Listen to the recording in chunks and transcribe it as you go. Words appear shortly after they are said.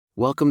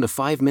Welcome to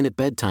 5-Minute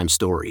Bedtime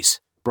Stories,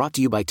 brought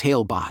to you by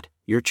Talebot,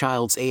 your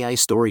child's AI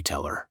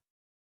storyteller.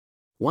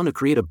 Want to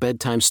create a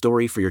bedtime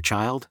story for your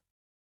child?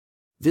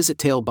 Visit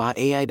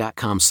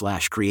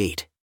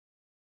talebotai.com/create.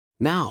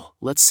 Now,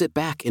 let's sit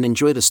back and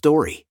enjoy the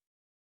story.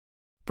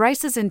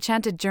 Bryce's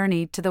Enchanted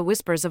Journey to the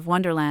Whispers of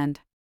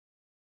Wonderland.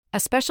 A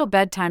special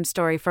bedtime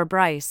story for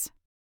Bryce.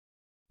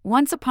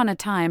 Once upon a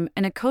time,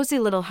 in a cozy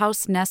little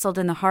house nestled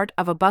in the heart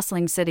of a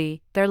bustling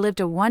city, there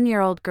lived a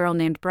 1-year-old girl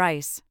named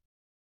Bryce.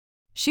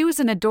 She was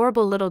an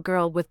adorable little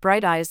girl with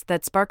bright eyes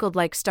that sparkled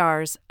like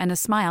stars and a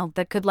smile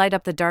that could light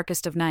up the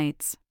darkest of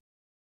nights.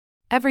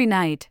 Every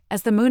night,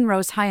 as the moon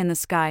rose high in the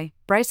sky,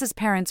 Bryce's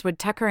parents would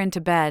tuck her into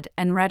bed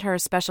and read her a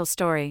special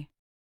story.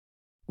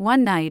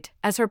 One night,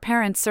 as her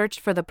parents searched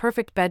for the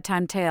perfect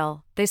bedtime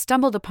tale, they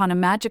stumbled upon a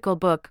magical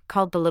book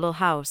called The Little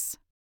House.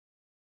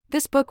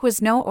 This book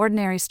was no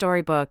ordinary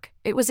storybook,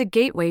 it was a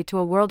gateway to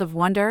a world of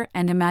wonder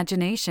and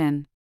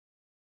imagination.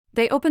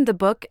 They opened the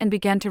book and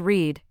began to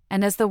read,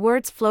 and as the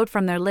words flowed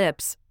from their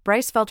lips,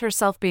 Bryce felt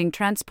herself being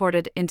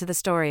transported into the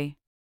story.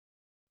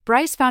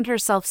 Bryce found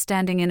herself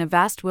standing in a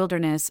vast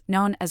wilderness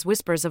known as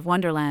Whispers of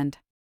Wonderland.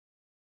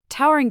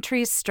 Towering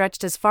trees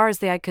stretched as far as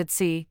the eye could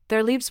see,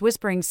 their leaves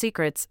whispering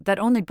secrets that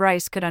only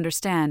Bryce could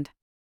understand.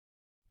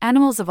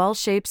 Animals of all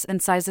shapes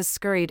and sizes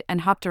scurried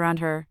and hopped around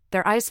her,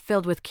 their eyes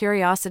filled with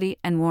curiosity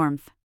and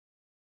warmth.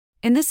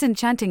 In this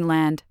enchanting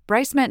land,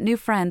 Bryce met new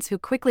friends who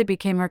quickly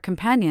became her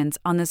companions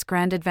on this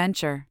grand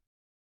adventure.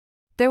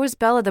 There was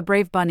Bella the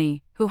brave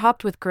bunny, who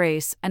hopped with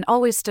grace and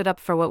always stood up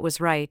for what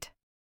was right.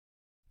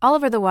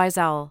 Oliver the wise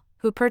owl,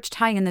 who perched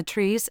high in the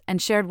trees and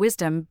shared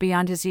wisdom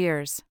beyond his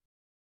years.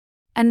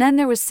 And then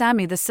there was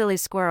Sammy the silly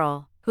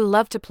squirrel, who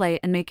loved to play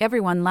and make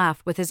everyone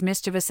laugh with his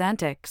mischievous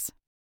antics.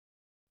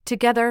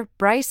 Together,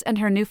 Bryce and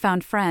her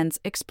newfound friends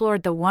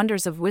explored the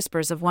wonders of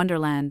Whispers of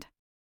Wonderland.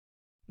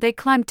 They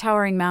climbed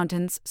towering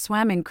mountains,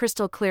 swam in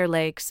crystal-clear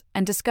lakes,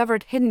 and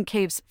discovered hidden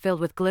caves filled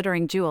with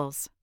glittering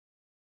jewels.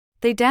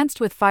 They danced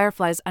with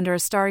fireflies under a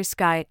starry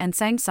sky and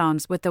sang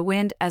songs with the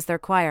wind as their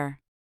choir.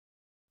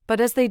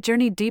 But as they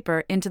journeyed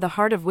deeper into the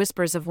heart of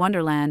Whispers of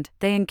Wonderland,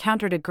 they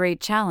encountered a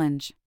great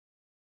challenge.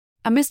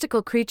 A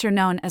mystical creature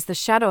known as the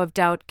Shadow of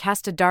Doubt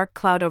cast a dark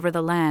cloud over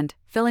the land,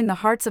 filling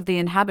the hearts of the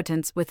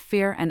inhabitants with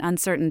fear and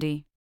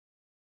uncertainty.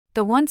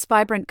 The once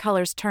vibrant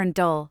colors turned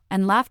dull,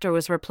 and laughter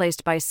was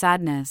replaced by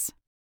sadness.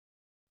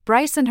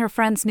 Bryce and her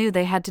friends knew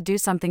they had to do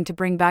something to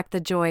bring back the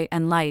joy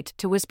and light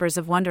to Whispers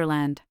of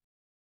Wonderland.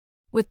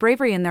 With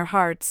bravery in their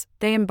hearts,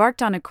 they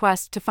embarked on a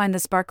quest to find the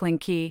sparkling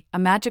key, a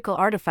magical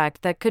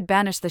artifact that could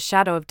banish the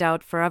shadow of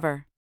doubt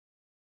forever.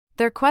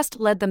 Their quest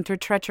led them through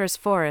treacherous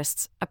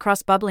forests,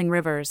 across bubbling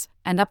rivers,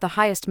 and up the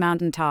highest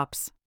mountain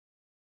tops.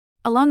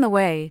 Along the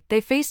way, they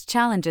faced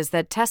challenges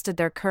that tested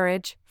their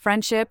courage,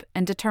 friendship,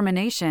 and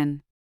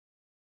determination.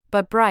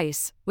 But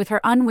Bryce, with her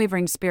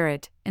unwavering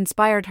spirit,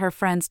 inspired her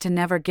friends to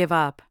never give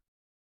up.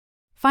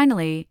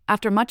 Finally,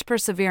 after much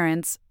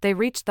perseverance, they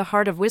reached the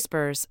heart of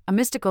Whispers, a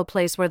mystical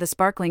place where the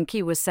sparkling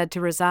key was said to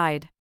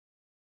reside.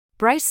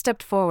 Bryce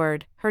stepped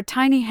forward, her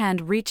tiny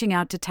hand reaching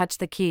out to touch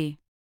the key.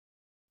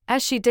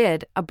 As she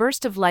did, a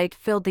burst of light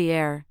filled the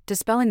air,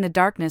 dispelling the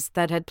darkness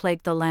that had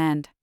plagued the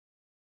land.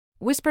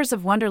 Whispers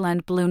of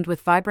Wonderland bloomed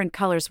with vibrant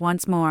colors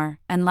once more,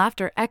 and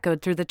laughter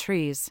echoed through the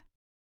trees.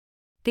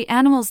 The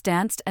animals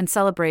danced and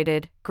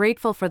celebrated,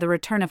 grateful for the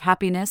return of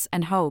happiness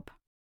and hope.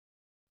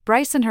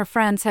 Bryce and her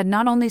friends had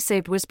not only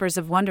saved Whispers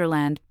of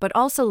Wonderland but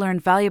also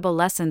learned valuable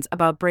lessons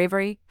about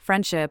bravery,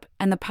 friendship,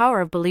 and the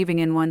power of believing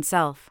in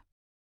oneself.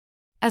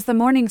 As the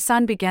morning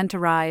sun began to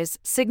rise,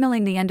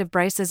 signaling the end of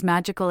Bryce's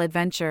magical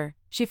adventure,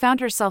 she found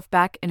herself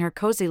back in her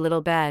cozy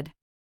little bed.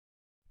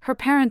 Her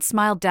parents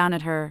smiled down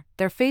at her,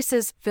 their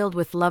faces filled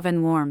with love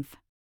and warmth.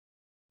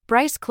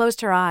 Bryce closed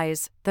her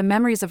eyes, the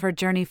memories of her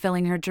journey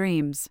filling her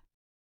dreams.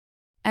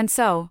 And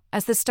so,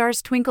 as the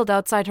stars twinkled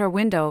outside her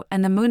window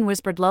and the moon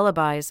whispered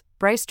lullabies,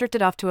 Bryce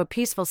drifted off to a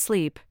peaceful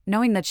sleep,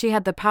 knowing that she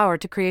had the power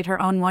to create her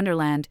own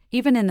wonderland,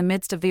 even in the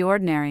midst of the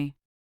ordinary.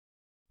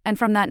 And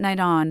from that night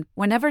on,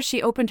 whenever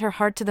she opened her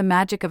heart to the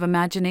magic of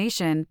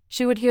imagination,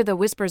 she would hear the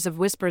Whispers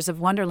of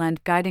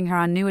Wonderland guiding her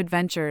on new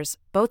adventures,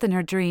 both in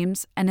her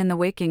dreams and in the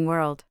waking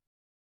world.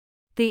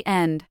 The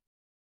end.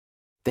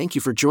 Thank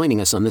you for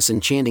joining us on this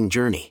enchanting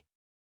journey.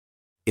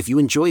 If you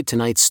enjoyed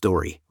tonight's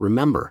story,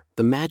 remember,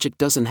 the magic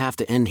doesn't have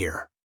to end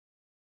here.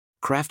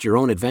 Craft your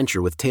own adventure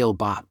with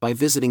Talebot by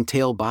visiting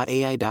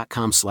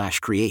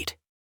talebotai.com/create.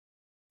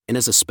 And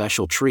as a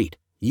special treat,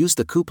 use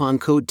the coupon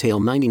code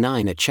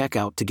TALE99 at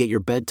checkout to get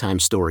your bedtime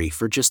story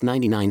for just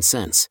 99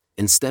 cents,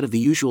 instead of the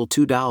usual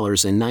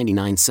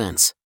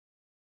 $2.99.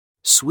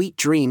 Sweet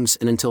dreams,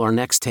 and until our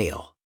next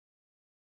tale.